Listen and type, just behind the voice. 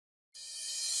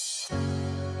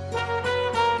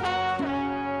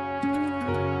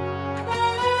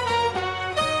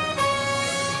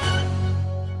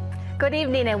Good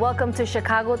evening and welcome to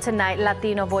Chicago Tonight,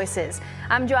 Latino Voices.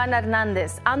 I'm Joanna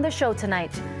Hernandez. On the show tonight,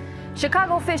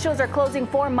 Chicago officials are closing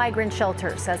 4 migrant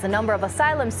shelters as the number of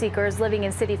asylum seekers living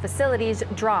in city facilities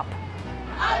drop.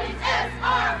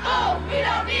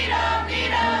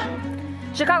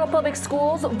 Chicago Public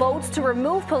Schools votes to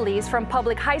remove police from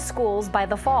public high schools by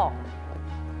the fall.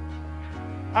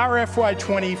 Our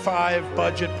FY25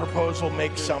 budget proposal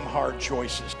makes some hard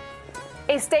choices.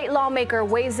 A state lawmaker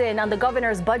weighs in on the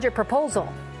governor's budget proposal.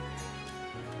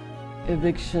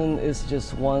 Eviction is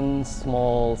just one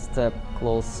small step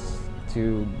close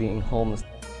to being homeless.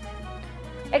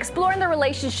 Exploring the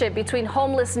relationship between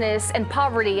homelessness and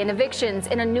poverty and evictions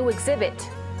in a new exhibit.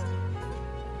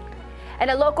 And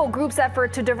a local group's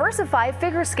effort to diversify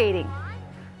figure skating.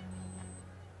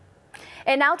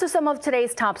 And now to some of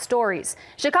today's top stories.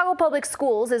 Chicago Public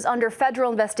Schools is under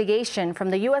federal investigation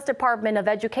from the U.S. Department of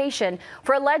Education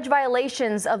for alleged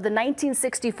violations of the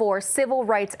 1964 Civil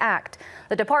Rights Act.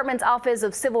 The department's Office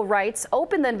of Civil Rights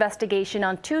opened the investigation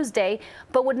on Tuesday,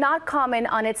 but would not comment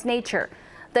on its nature.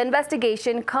 The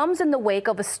investigation comes in the wake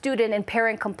of a student and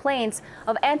parent complaints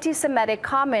of anti-Semitic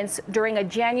comments during a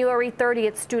January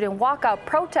 30th student walkout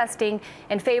protesting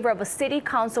in favor of a city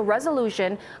council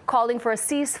resolution calling for a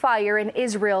ceasefire in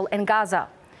Israel and Gaza.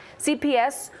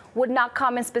 CPS would not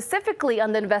comment specifically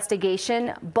on the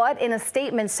investigation, but in a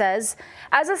statement says,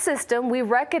 as a system, we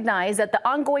recognize that the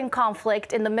ongoing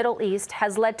conflict in the Middle East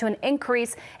has led to an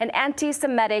increase in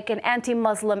anti-Semitic and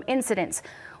anti-Muslim incidents.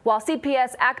 While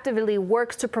CPS actively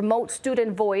works to promote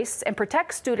student voice and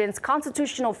protect students'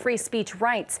 constitutional free speech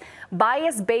rights,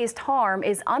 bias-based harm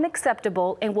is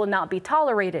unacceptable and will not be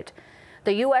tolerated.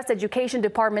 The U.S. Education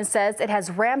Department says it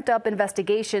has ramped up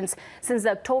investigations since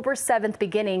the October 7th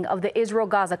beginning of the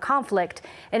Israel-Gaza conflict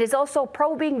and is also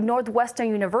probing Northwestern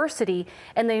University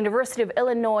and the University of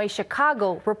Illinois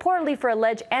Chicago, reportedly for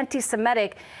alleged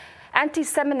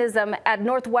anti-Semitism at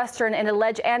Northwestern and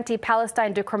alleged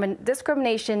anti-Palestine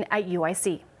discrimination at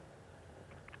UIC.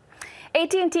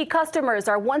 AT&T customers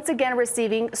are once again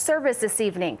receiving service this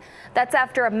evening. That's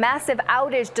after a massive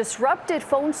outage disrupted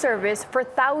phone service for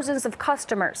thousands of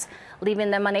customers,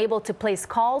 leaving them unable to place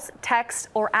calls, text,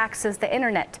 or access the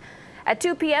internet. At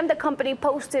 2 p.m., the company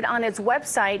posted on its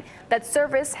website that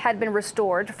service had been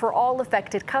restored for all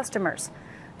affected customers.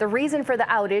 The reason for the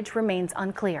outage remains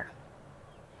unclear.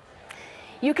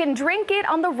 You can drink it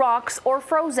on the rocks or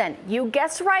frozen. You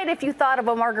guessed right if you thought of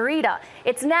a margarita.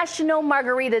 It's National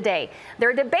Margarita Day. There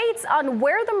are debates on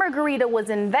where the margarita was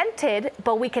invented,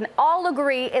 but we can all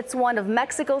agree it's one of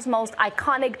Mexico's most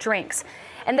iconic drinks.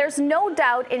 And there's no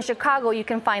doubt in Chicago you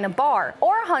can find a bar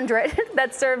or 100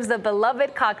 that serves the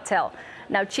beloved cocktail.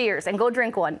 Now cheers and go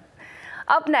drink one.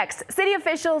 Up next, city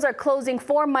officials are closing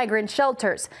 4 migrant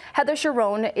shelters. Heather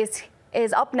Sharon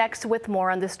is up next with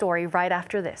more on this story right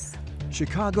after this.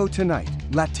 Chicago Tonight,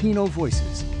 Latino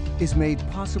Voices, is made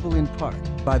possible in part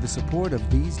by the support of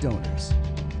these donors.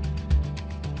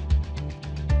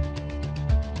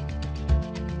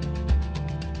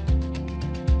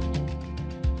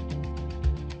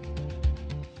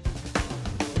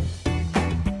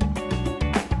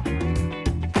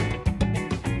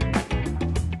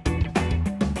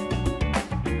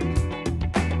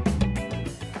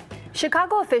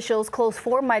 Chicago officials closed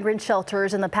 4 migrant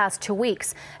shelters in the past 2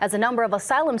 weeks as the number of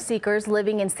asylum seekers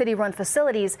living in city-run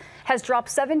facilities has dropped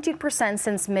 17%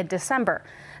 since mid-December.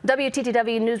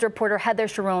 WTTW News reporter Heather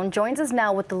Sharon joins us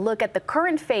now with a look at the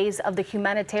current phase of the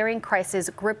humanitarian crisis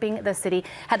gripping the city.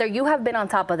 Heather, you have been on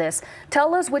top of this.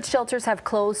 Tell us which shelters have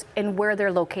closed and where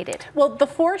they're located. Well, the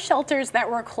 4 shelters that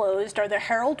were closed are the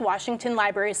Harold Washington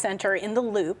Library Center in the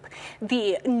Loop,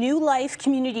 the New Life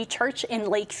Community Church in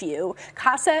Lakeview,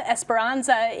 Casa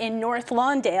Esperanza in North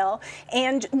Lawndale,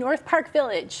 and North Park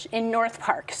Village in North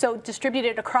Park. So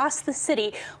distributed across the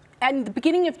city. At the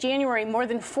beginning of January, more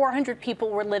than 400 people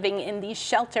were living in these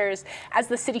shelters as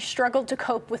the city struggled to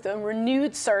cope with a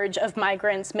renewed surge of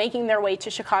migrants making their way to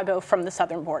Chicago from the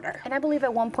southern border. And I believe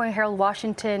at one point, Harold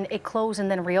Washington, it closed and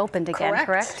then reopened again,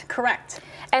 correct? Correct.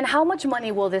 And how much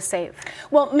money will this save?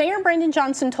 Well, Mayor Brandon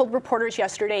Johnson told reporters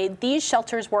yesterday these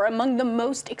shelters were among the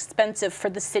most expensive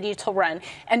for the city to run.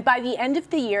 And by the end of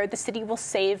the year, the city will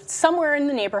save somewhere in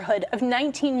the neighborhood of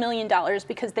 $19 million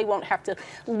because they won't have to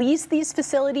lease these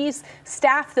facilities,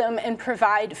 staff them, and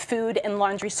provide food and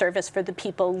laundry service for the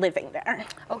people living there.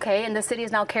 Okay, and the city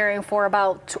is now caring for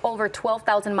about over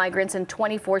 12,000 migrants in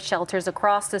 24 shelters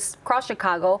across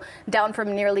Chicago, down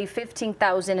from nearly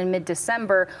 15,000 in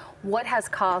mid-December. What has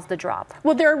caused the drop?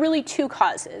 Well, there are really two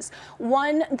causes.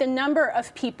 One, the number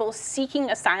of people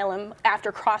seeking asylum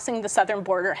after crossing the southern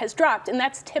border has dropped, and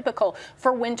that's typical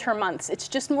for winter months. It's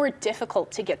just more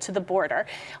difficult to get to the border.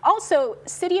 Also,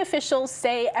 city officials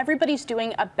say everybody's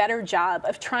doing a better job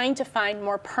of trying to find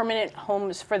more permanent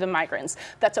homes for the migrants.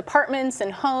 That's apartments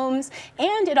and homes,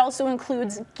 and it also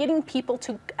includes getting people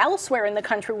to elsewhere in the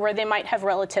country where they might have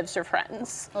relatives or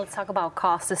friends. Let's talk about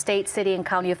costs. The state, city, and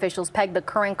county officials pegged the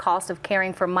current cost of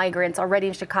caring for migrants already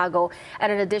in Chicago at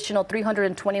an additional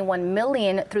 $321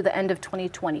 million through the end of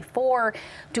 2024.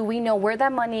 Do we know where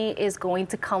that money is going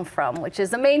to come from, which is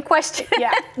the main question?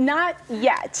 Yeah, not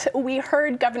yet. We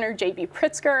heard Governor J.B.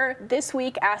 Pritzker this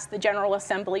week ask the General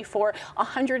Assembly for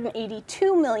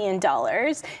 $182 million,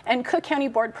 and Cook County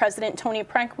Board President Tony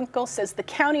Prankwinkle says the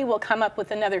county will come up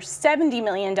with another $70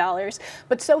 million.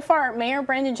 But so far, Mayor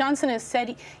Brandon Johnson has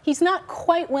said he's not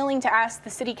quite willing to ask the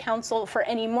City Council for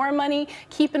any more money.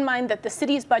 Keep in mind that the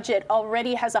city's budget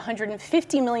already has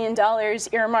 $150 million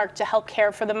earmarked to help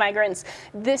care for the migrants.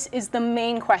 This is the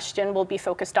main question we'll be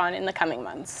focused on in the coming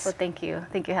months. Well, thank you.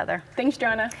 Thank you, Heather. Thanks,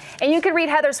 Joanna. And you can read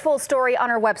Heather's full story on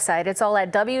our website. It's all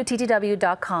at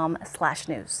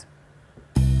WTTW.com/news.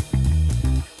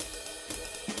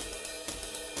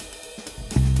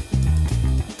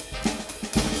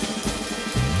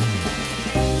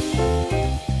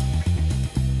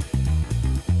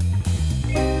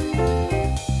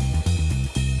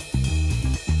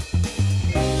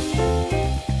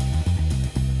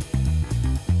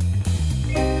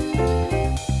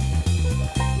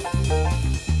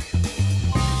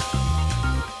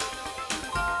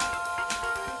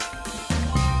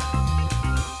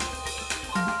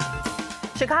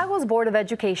 Chicago's Board of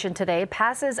Education today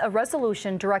passes a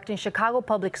resolution directing Chicago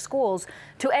Public Schools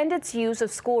to end its use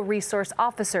of school resource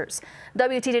officers.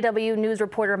 WTTW News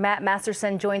reporter Matt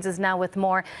Masterson joins us now with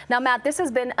more. Now, Matt, this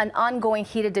has been an ongoing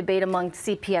heated debate among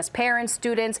CPS parents,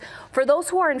 students. For those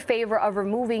who are in favor of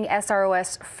removing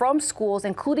SROs from schools,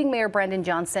 including Mayor Brandon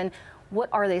Johnson, what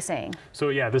are they saying? So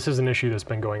yeah, this is an issue that's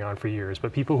been going on for years,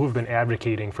 but people who've been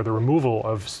advocating for the removal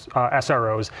of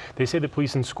SROs, they say that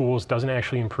police in schools doesn't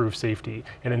actually improve safety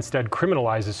and instead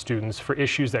criminalizes students for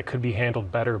issues that could be handled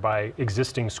better by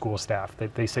existing school staff.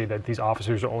 They say that these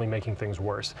officers are only making things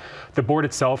worse. The board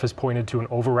itself has pointed to an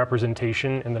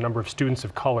overrepresentation in the number of students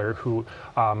of color who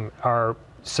are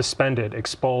suspended,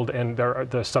 expelled, and they're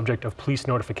the subject of police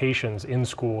notifications in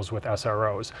schools with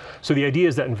SROs. So the idea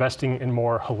is that investing in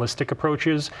more holistic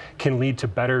approaches can lead to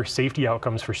better safety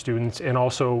outcomes for students and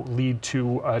also lead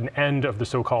to an end of the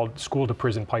so-called school to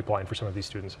prison pipeline for some of these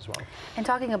students as well. And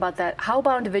talking about that, how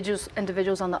about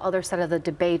individuals on the other side of the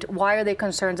debate? Why are they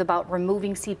concerned about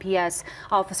removing CPS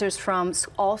officers from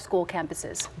all school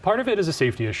campuses? Part of it is a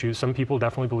safety issue. Some people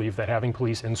definitely believe that having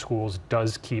police in schools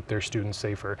does keep their students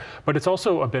safer, but it's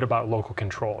also a bit about local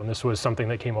control, and this was something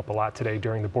that came up a lot today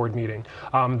during the board meeting.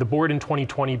 The board in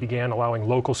 2020 began allowing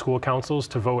local school councils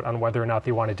to vote on whether or not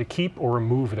they wanted to keep or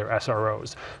remove their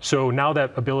SROs. So now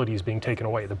that ability is being taken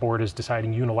away, the board is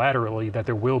deciding unilaterally that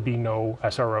there will be no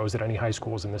SROs at any high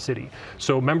schools in the city.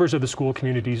 So members of the school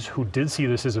communities who did see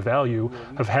this as a value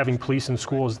of having police in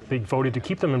schools, they voted to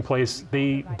keep them in place.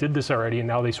 They did this already, and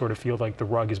now they sort of feel like the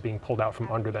rug is being pulled out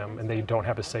from under them, and they don't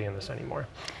have a say in this anymore.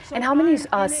 And how many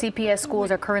CPS schools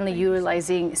are currently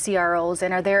utilizing CROs,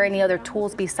 and are there any other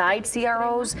tools besides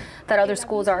CROs that other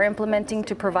schools are implementing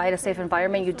to provide a safe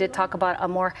environment? You did talk about a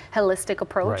more holistic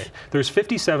approach. Right. There's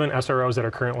 57 SROs that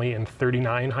are currently in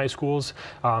 39 high schools.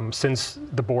 Since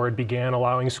the board began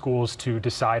allowing schools to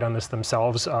decide on this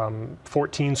themselves,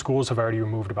 14 schools have already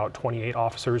removed about 28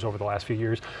 officers over the last few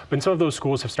years. But some of those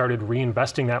schools have started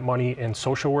reinvesting that money in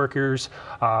social workers,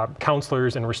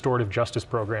 counselors, and restorative justice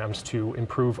programs to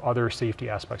improve other safety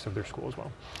aspects of their school as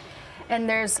well. And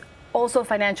there's also a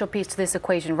financial piece to this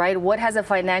equation, right? What has the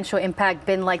financial impact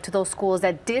been like to those schools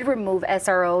that did remove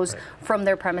SROs from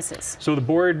their premises? So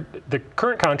the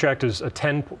current contract is a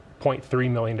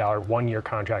 $10.3 million one-year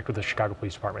contract with the Chicago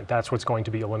Police Department. That's what's going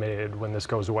to be eliminated when this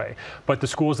goes away. But the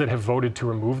schools that have voted to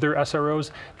remove their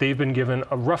SROs, they've been given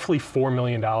a roughly $4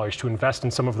 million to invest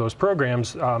in some of those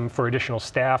programs for additional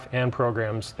staff and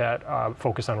programs that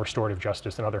focus on restorative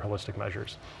justice and other holistic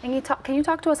measures. And can you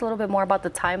talk to us a little bit more about the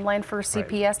timeline for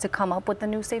CPS to come up with the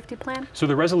new safety plan? So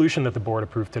the resolution that the board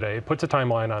approved today puts a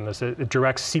timeline on this. It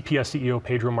directs CPS CEO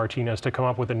Pedro Martinez to come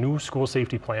up with a new school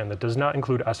safety plan that does not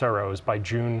include SROs by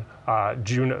June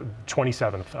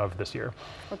 27th of this year.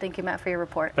 Well, thank you, Matt, for your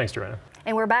report. Thanks, Joanna.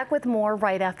 And we're back with more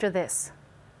right after this.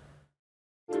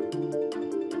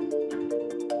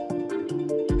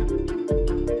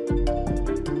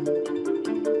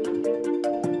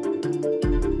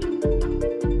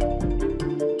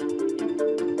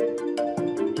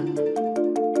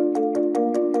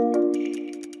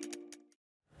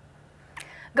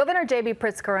 Governor J.B.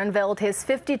 Pritzker unveiled his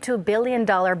 $52 billion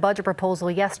budget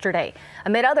proposal yesterday.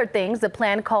 Amid other things, the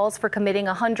plan calls for committing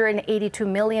 $182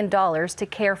 million to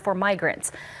care for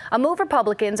migrants. A move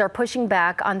Republicans are pushing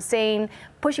back, saying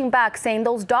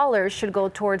those dollars should go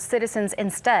towards citizens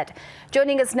instead.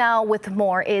 Joining us now with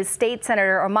more is State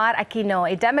Senator Omar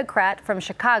Aquino, a Democrat from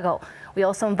Chicago. We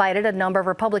also invited a number of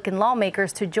Republican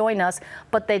lawmakers to join us,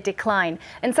 but they declined.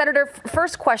 And Senator,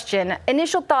 first question,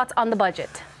 initial thoughts on the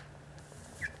budget.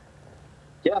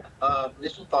 Yeah,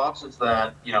 initial thoughts is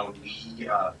that,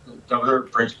 Governor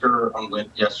Pritzker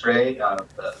yesterday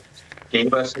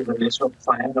gave us his initial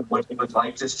plan of what he would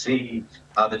like to see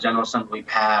the General Assembly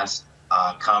pass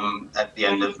come at the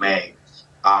end of May.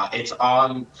 It's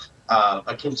on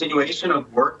a continuation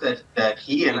of work that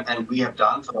he and we have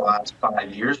done for the last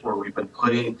 5 years, where we've been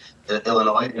putting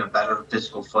Illinois in a better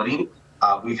fiscal footing.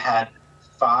 We've had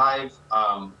 5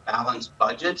 balanced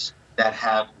budgets that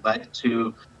have led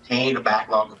to paying a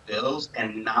backlog of bills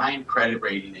and 9 credit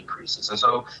rating increases. And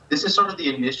so this is sort of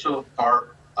the initial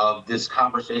part of this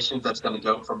conversation that's going to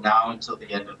go from now until the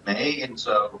end of May. And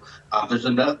so there's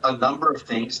a number of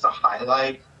things to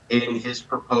highlight in his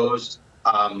proposed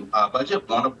budget,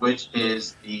 one of which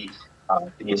is the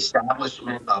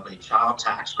establishment of a child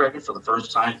tax credit for the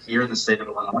first time here in the state of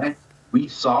Illinois. We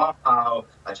saw how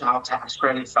a child tax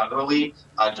credit federally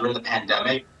during the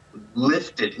pandemic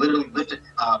literally lifted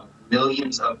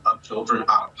millions of children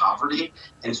out of poverty.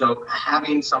 And so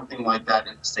having something like that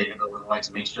in the state of Illinois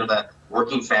to make sure that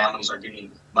working families are getting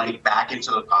money back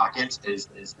into their pockets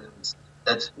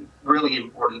that's really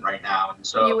important right now. And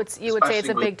so you would say it's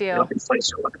a big deal.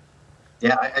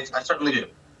 Yeah, I certainly do.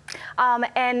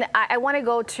 And I want to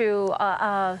go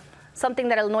to something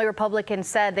that Illinois Republicans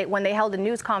said that when they held a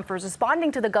news conference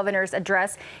responding to the governor's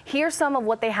address. Here's some of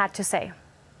what they had to say.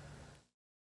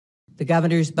 The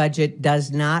governor's budget does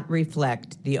not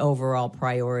reflect the overall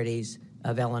priorities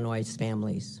of Illinois'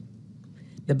 families.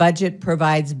 The budget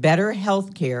provides better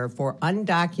health care for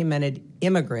undocumented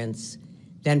immigrants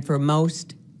than for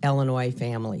most Illinois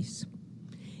families.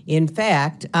 In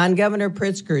fact, on Governor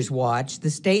Pritzker's watch, the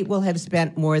state will have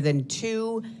spent more than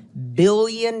 $2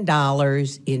 billion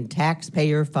in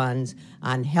taxpayer funds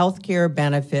on health care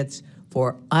benefits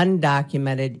for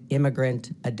undocumented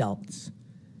immigrant adults.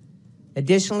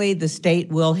 Additionally, the state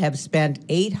will have spent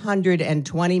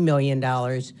 $820 million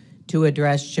to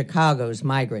address Chicago's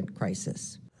migrant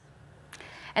crisis.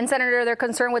 And Senator, they're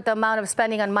concerned with the amount of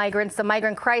spending on migrants, the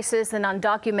migrant crisis, and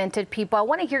undocumented people. I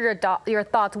want to hear your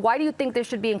thoughts. Why do you think this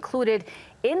should be included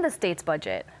in the state's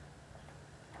budget?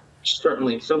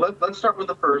 Certainly. So let's start with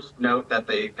the first note that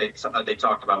they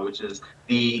talked about, which is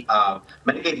the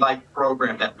Medicaid-like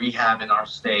program that we have in our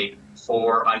state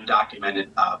for undocumented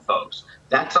folks.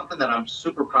 That's something that I'm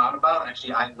super proud about.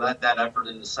 Actually, I led that effort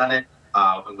in the Senate.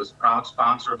 And was a proud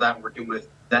sponsor of that, working with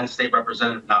then State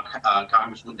Representative, now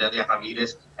Congressman Delia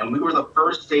Ramirez. And we were the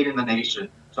first state in the nation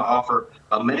to offer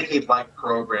a Medicaid-like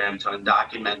program to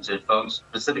undocumented folks,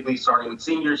 specifically starting with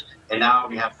seniors, and now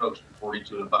we have folks from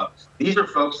 42 and above. These are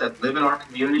folks that live in our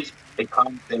communities. They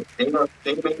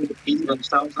may be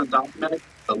themselves undocumented,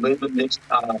 but live in this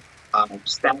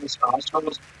status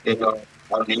households. They are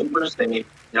our neighbors.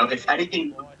 If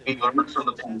anything we learned from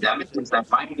the pandemic is that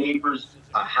my neighbors'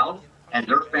 health and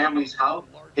their family's health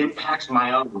impacts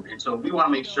my own. And so we want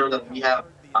to make sure that we have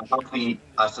a healthy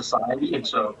society. And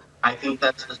so I think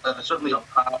that's certainly a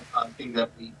proud thing that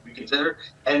we consider.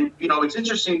 And, it's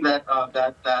interesting that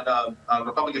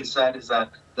Republicans said is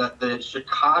that the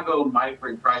Chicago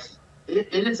migrant crisis,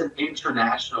 it is an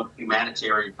international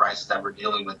humanitarian crisis that we're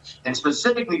dealing with. And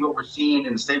specifically what we're seeing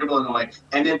in the state of Illinois,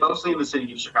 and then mostly in the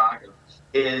city of Chicago,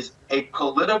 is a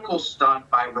political stunt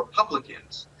by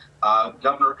Republicans.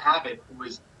 Governor Abbott, who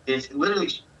is literally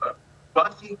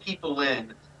busing people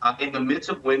in the midst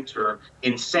of winter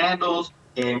in sandals,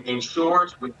 in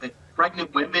shorts, with the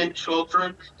pregnant women,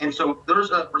 children. And so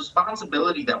there's a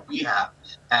responsibility that we have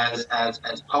as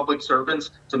public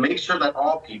servants to make sure that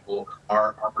all people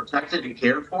are protected and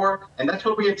cared for. And that's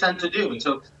what we intend to do. And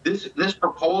so this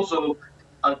proposal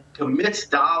commits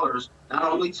dollars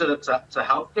not only to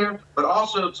healthcare, but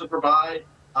also to provide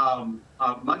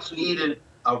much needed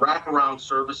wraparound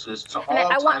services to all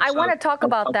types. I want to talk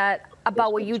about that,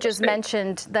 about what you just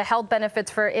mentioned, the health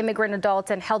benefits for immigrant adults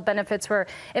and health benefits for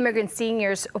immigrant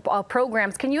seniors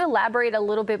programs. Can you elaborate a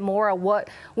little bit more on what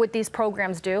these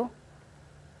programs do?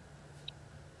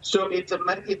 So it's a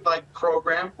Medicaid-like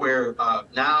program where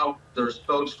now there's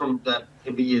folks that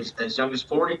can be as young as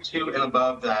 42 and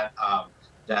above that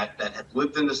have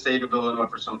lived in the state of Illinois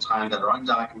for some time, that are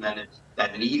undocumented,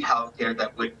 that need health care,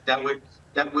 that would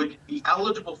that would be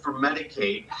eligible for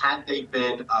Medicaid had they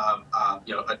been,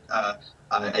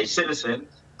 a citizen.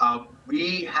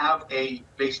 We have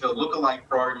basically a lookalike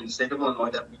program in the state of Illinois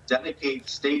that we dedicate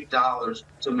state dollars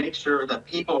to make sure that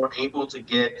people are able to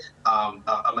get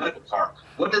a medical card.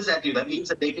 What does that do? That means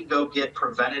that they can go get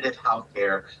preventative health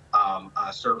care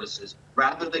services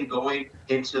rather than going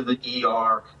into the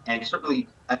ER, and certainly,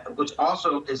 which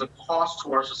also is a cost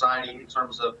to our society in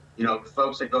terms of,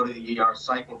 folks that go to the ER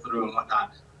cycle through and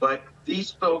whatnot. But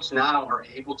these folks now are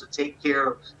able to take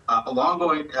care of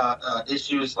ongoing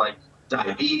issues like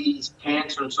diabetes,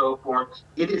 cancer, and so forth.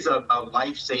 It is a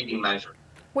life-saving measure.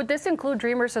 Would this include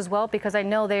Dreamers as well? Because I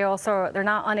know they're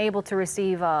not unable to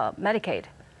receive Medicaid.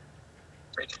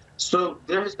 So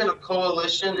there has been a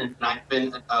coalition, and I've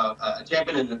been a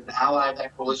champion and an ally of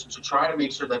that coalition to try to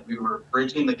make sure that we were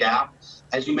bridging the gap.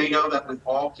 As you may know, that with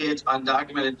all kids,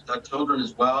 undocumented children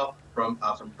as well, from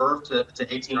birth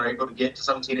to 18 are able to get to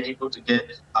 17 are able to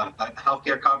get health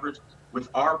care coverage. With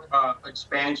our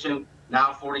expansion,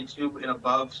 now 42 and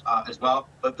above as well.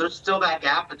 But there's still that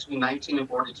gap between 19 and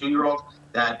 42-year-olds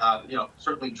that,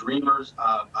 certainly Dreamers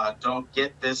don't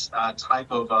get this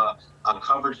type of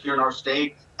coverage here in our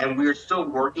state. And we're still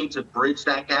working to bridge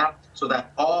that gap so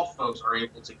that all folks are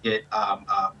able to get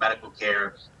medical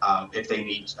care if they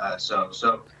need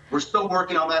so. We're still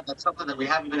working on that. That's something that we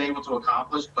haven't been able to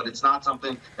accomplish, but it's not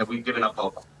something that we've given up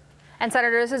hope on. And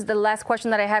Senator, this is the last question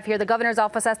that I have here. The governor's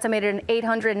office estimated an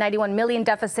 $891 million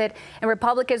deficit, and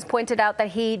Republicans pointed out that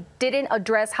he didn't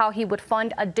address how he would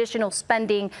fund additional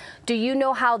spending. Do you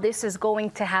know how this is going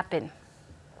to happen?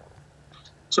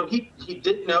 So he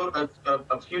did note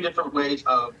a few different ways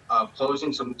of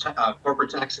closing some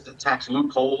corporate tax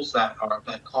loopholes that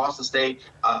cost the state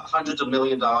hundreds of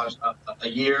millions of dollars a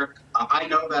year. I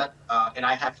know that, and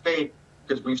I have faith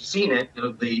because we've seen it.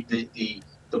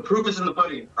 The proof is in the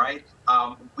pudding, right?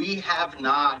 We have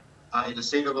not, in the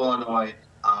state of Illinois,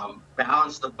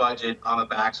 balanced the budget on the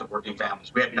backs of working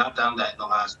families. We have not done that in the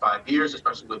last 5 years,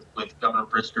 especially with Governor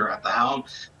Pritzker at the helm.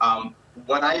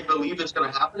 What I believe is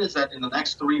going to happen is that in the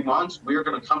next 3 months, we're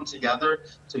going to come together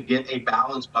to get a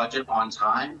balanced budget on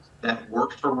time that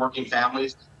works for working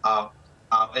families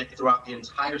throughout the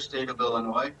entire state of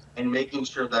Illinois, and making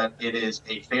sure that it is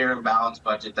a fair and balanced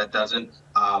budget that doesn't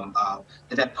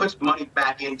that puts money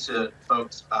back into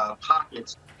folks'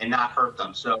 pockets and not hurt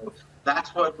them. So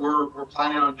that's what we're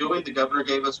planning on doing. The governor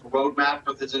gave us a roadmap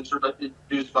with his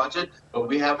introduced budget, but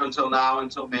we have until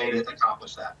May to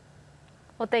accomplish that.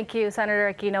 Well, thank you,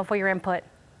 Senator Aquino, for your input.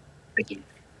 Thank you.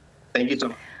 Thank you so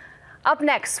much. Up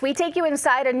next, we take you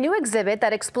inside a new exhibit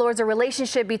that explores a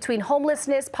relationship between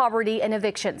homelessness, poverty, and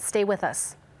eviction. Stay with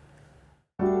us.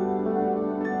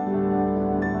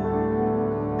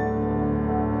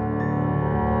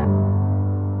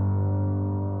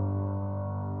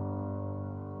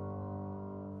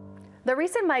 The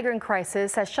recent migrant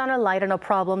crisis has shone a light on a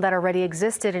problem that already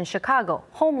existed in Chicago: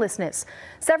 homelessness.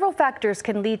 Several factors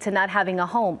can lead to not having a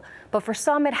home, but for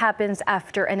some it happens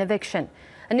after an eviction.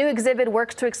 A new exhibit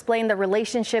works to explain the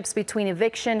relationships between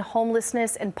eviction,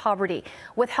 homelessness, and poverty,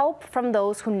 with help from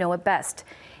those who know it best.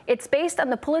 It's based on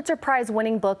the Pulitzer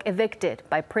Prize-winning book Evicted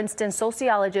by Princeton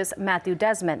sociologist Matthew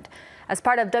Desmond. As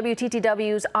part of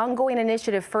WTTW's ongoing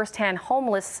initiative Firsthand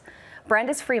Homeless,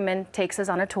 Brandis Freeman takes us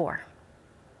on a tour.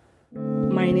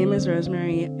 My name is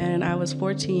Rosemary, and I was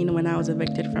 14 when I was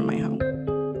evicted from my home.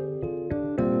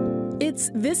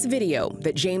 It's this video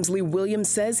that James Lee Williams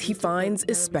says he finds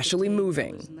especially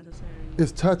moving.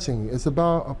 It's touching. It's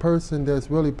about a person that's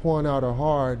really pouring out her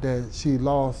heart that she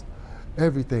lost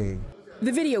everything.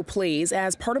 The video plays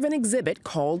as part of an exhibit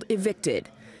called Evicted,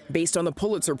 based on the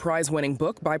Pulitzer Prize-winning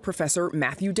book by Professor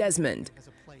Matthew Desmond.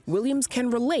 Williams can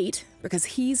relate because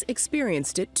he's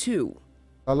experienced it too.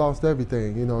 I lost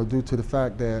everything, due to the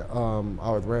fact that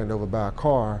I was ran over by a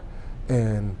car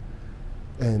and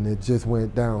it just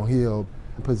went downhill.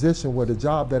 The position where the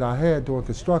job that I had doing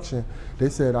construction, they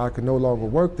said I could no longer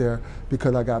work there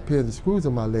because I got pins and screws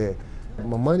in my leg.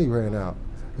 My money ran out.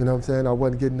 You know what I'm saying? I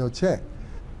wasn't getting no check.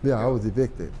 Yeah, I was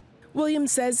evicted.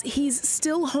 Williams says he's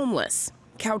still homeless,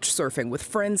 couch surfing with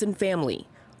friends and family,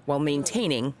 while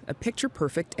maintaining a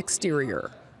picture-perfect exterior.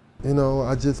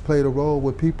 I just played a role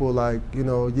with people like,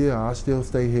 I still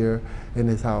stay here in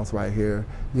this house right here,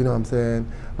 you know what I'm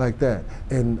saying, like that.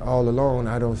 And all alone,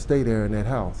 I don't stay there in that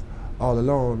house. All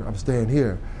alone, I'm staying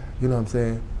here, you know what I'm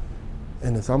saying.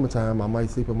 In the summertime, I might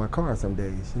sleep in my car some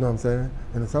days, you know what I'm saying.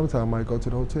 In the summertime, I might go to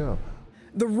the hotel.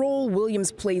 The role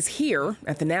Williams plays here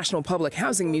at the National Public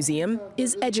Housing Museum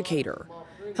is educator,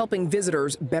 helping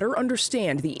visitors better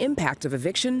understand the impact of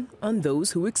eviction on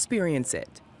those who experience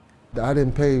it. I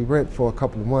didn't pay rent for a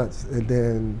couple of months, and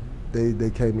then they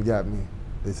came and got me.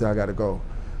 They said I got to go.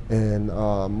 And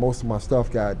most of my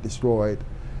stuff got destroyed,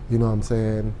 you know what I'm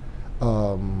saying?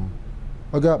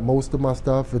 I got most of my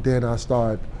stuff, but then I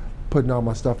started putting all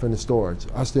my stuff in the storage.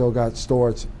 I still got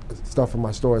stuff in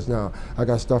my storage now. I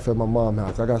got stuff at my mom's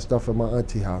house. I got stuff at my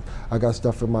auntie house. I got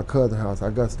stuff at my cousin's house. I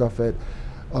got stuff at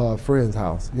a friend's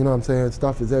house. You know what I'm saying?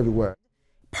 Stuff is everywhere.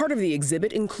 Part of the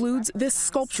exhibit includes this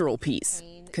sculptural piece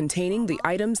containing the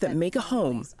items that make a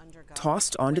home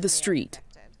tossed onto the street.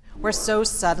 Where so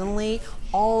suddenly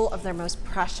all of their most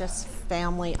precious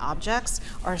family objects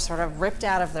are sort of ripped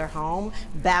out of their home,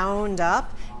 bound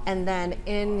up, and then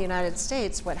in the United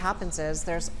States what happens is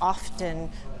there's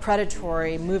often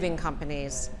predatory moving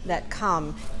companies that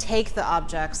come, take the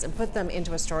objects and put them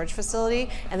into a storage facility,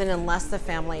 and then unless the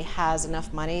family has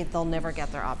enough money, they'll never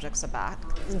get their objects back.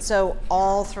 And so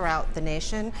all throughout the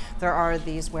nation, there are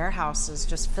these warehouses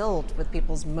just filled with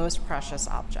people's most precious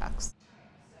objects.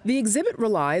 The exhibit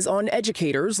relies on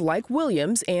educators like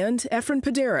Williams and Efren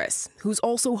Pederis, who's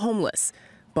also homeless,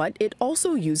 but it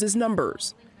also uses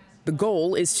numbers. The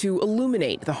goal is to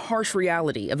illuminate the harsh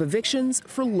reality of evictions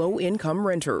for low-income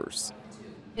renters.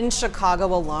 In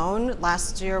Chicago alone,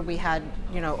 last year we had,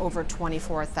 over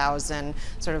 24,000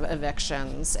 sort of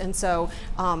evictions, and so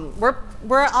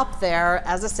we're up there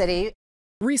as a city.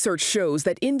 Research shows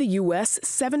that in the U.S.,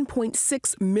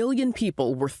 7.6 million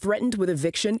people were threatened with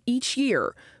eviction each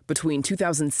year between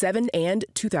 2007 and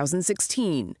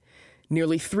 2016.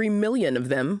 Nearly 3 million of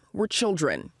them were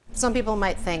children. Some people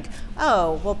might think,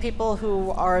 oh, well, people who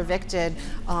are evicted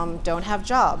don't have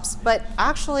jobs. But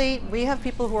actually, we have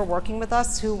people who are working with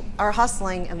us who are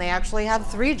hustling, and they actually have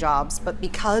 3 jobs, but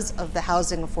because of the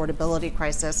housing affordability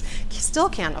crisis, still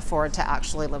can't afford to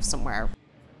actually live somewhere.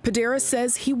 Pederis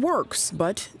says he works,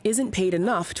 but isn't paid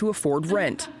enough to afford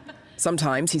rent.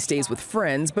 Sometimes he stays with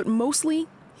friends, but mostly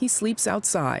he sleeps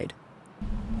outside.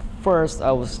 First,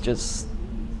 I was just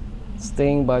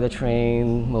staying by the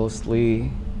train,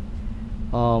 mostly.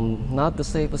 Not the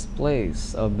safest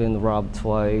place. I've been robbed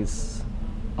twice,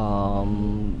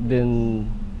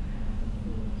 been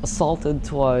assaulted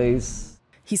twice.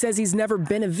 He says he's never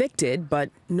been evicted, but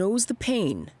knows the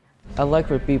pain. I like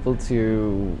for people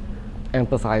to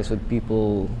empathize with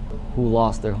people who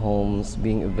lost their homes,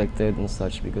 being evicted and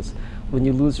such, because when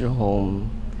you lose your home,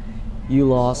 you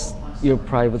lost your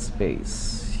private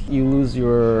space. You lose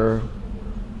your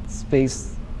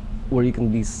space where you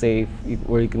can be safe,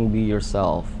 where you can be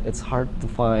yourself. It's hard to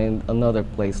find another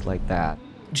place like that.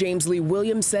 James Lee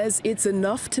Williams says it's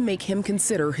enough to make him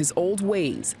consider his old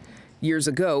ways. Years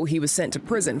ago, he was sent to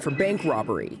prison for bank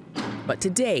robbery. But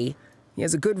today, he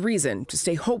has a good reason to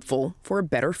stay hopeful for a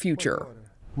better future.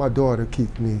 My daughter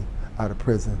keeps me out of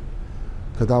prison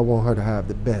because I want her to have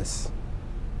the best.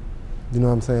 You know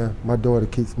what I'm saying? My daughter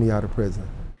keeps me out of prison.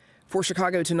 For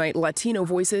Chicago Tonight Latino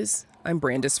Voices, I'm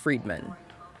Brandis Friedman.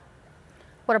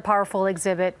 What a powerful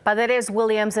exhibit. Pederis,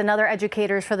 Williams, and other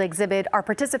educators for the exhibit are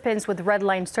participants with Red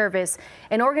Line Service,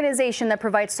 an organization that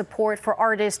provides support for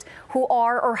artists who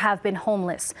are or have been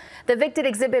homeless. The Evicted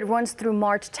exhibit runs through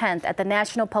March 10th at the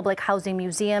National Public Housing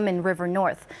Museum in River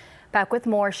North. Back with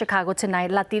more Chicago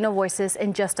Tonight Latino Voices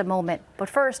in just a moment. But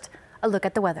first, a look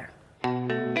at the weather.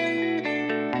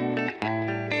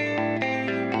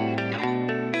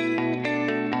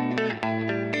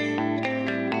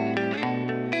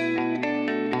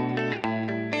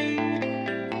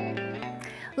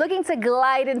 Looking to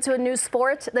glide into a new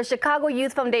sport, the Chicago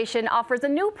Youth Foundation offers a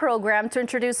new program to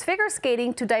introduce figure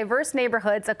skating to diverse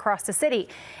neighborhoods across the city.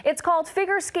 It's called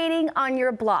Figure Skating on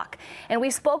Your Block, and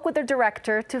we spoke with the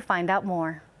director to find out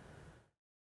more.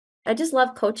 I just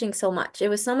love coaching so much. It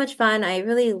was so much fun. I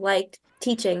really liked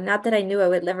teaching. Not that I knew I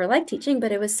would ever like teaching,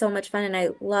 but it was so much fun, and I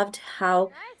loved how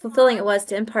fulfilling it was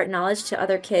to impart knowledge to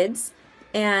other kids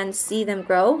and see them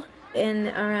grow. In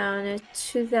around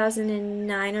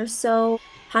 2009 or so,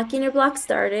 Hockey on Your Block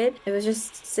started. It was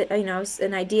just,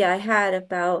 an idea I had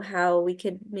about how we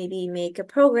could maybe make a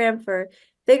program for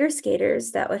figure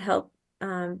skaters that would help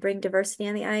bring diversity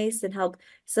on the ice and help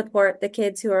support the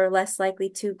kids who are less likely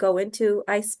to go into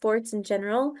ice sports in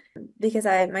general. Because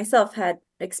I myself had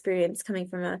experience coming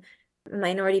from a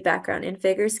minority background in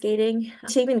figure skating.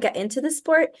 To even get into the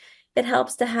sport, it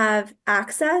helps to have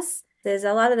access. There's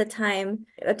a lot of the time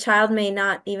a child may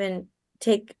not even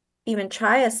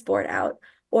try a sport out,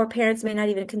 or parents may not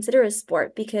even consider a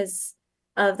sport because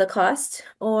of the cost,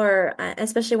 or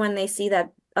especially when they see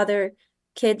that other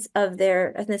kids of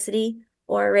their ethnicity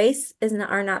or race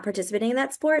are not participating in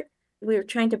that sport. We were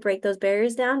trying to break those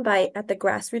barriers down at the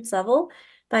grassroots level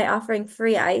by offering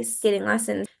free ice skating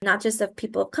lessons, not just of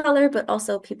people of color, but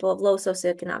also people of low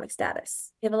socioeconomic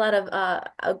status. We have a lot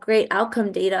of great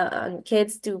outcome data on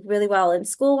kids do really well in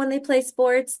school when they play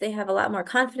sports. They have a lot more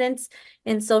confidence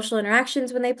in social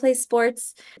interactions when they play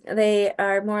sports. They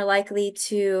are more likely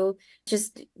to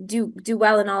just do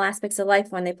well in all aspects of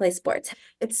life when they play sports.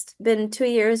 It's been 2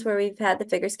 years where we've had the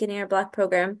figure skating in our block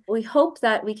program. We hope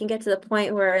that we can get to the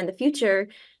point where in the future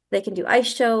they can do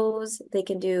ice shows, they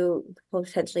can do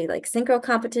potentially like synchro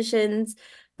competitions.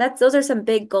 Those are some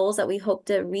big goals that we hope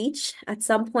to reach at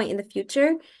some point in the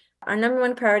future. Our number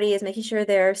one priority is making sure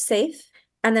they're safe,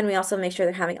 and then we also make sure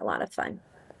they're having a lot of fun.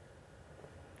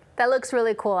 That looks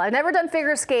really cool. I've never done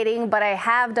figure skating, but I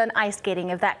have done ice skating,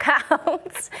 if that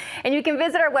counts. And you can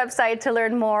visit our website to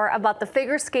learn more about the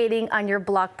figure skating on your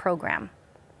block program.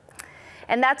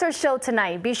 And that's our show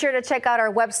tonight. Be sure to check out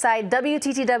our website,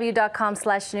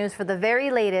 WTTW.com/news, for the very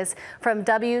latest from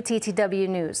WTTW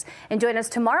News. And join us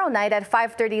tomorrow night at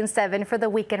 5:30 and 7 for the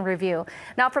Weekend Review.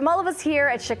 Now, from all of us here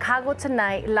at Chicago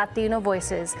Tonight, Latino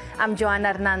Voices, I'm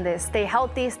Joanna Hernandez. Stay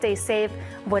healthy, stay safe.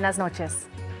 Buenas noches.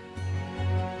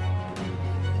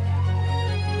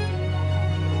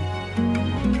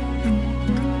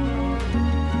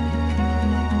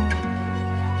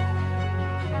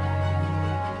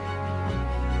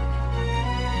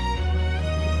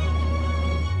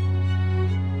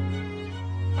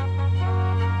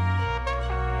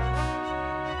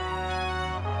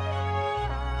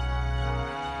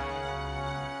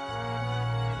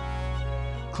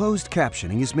 Closed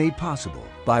captioning is made possible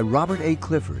by Robert A.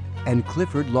 Clifford and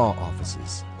Clifford Law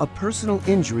Offices, a personal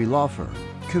injury law firm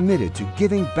committed to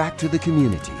giving back to the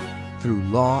community through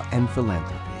law and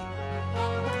philanthropy.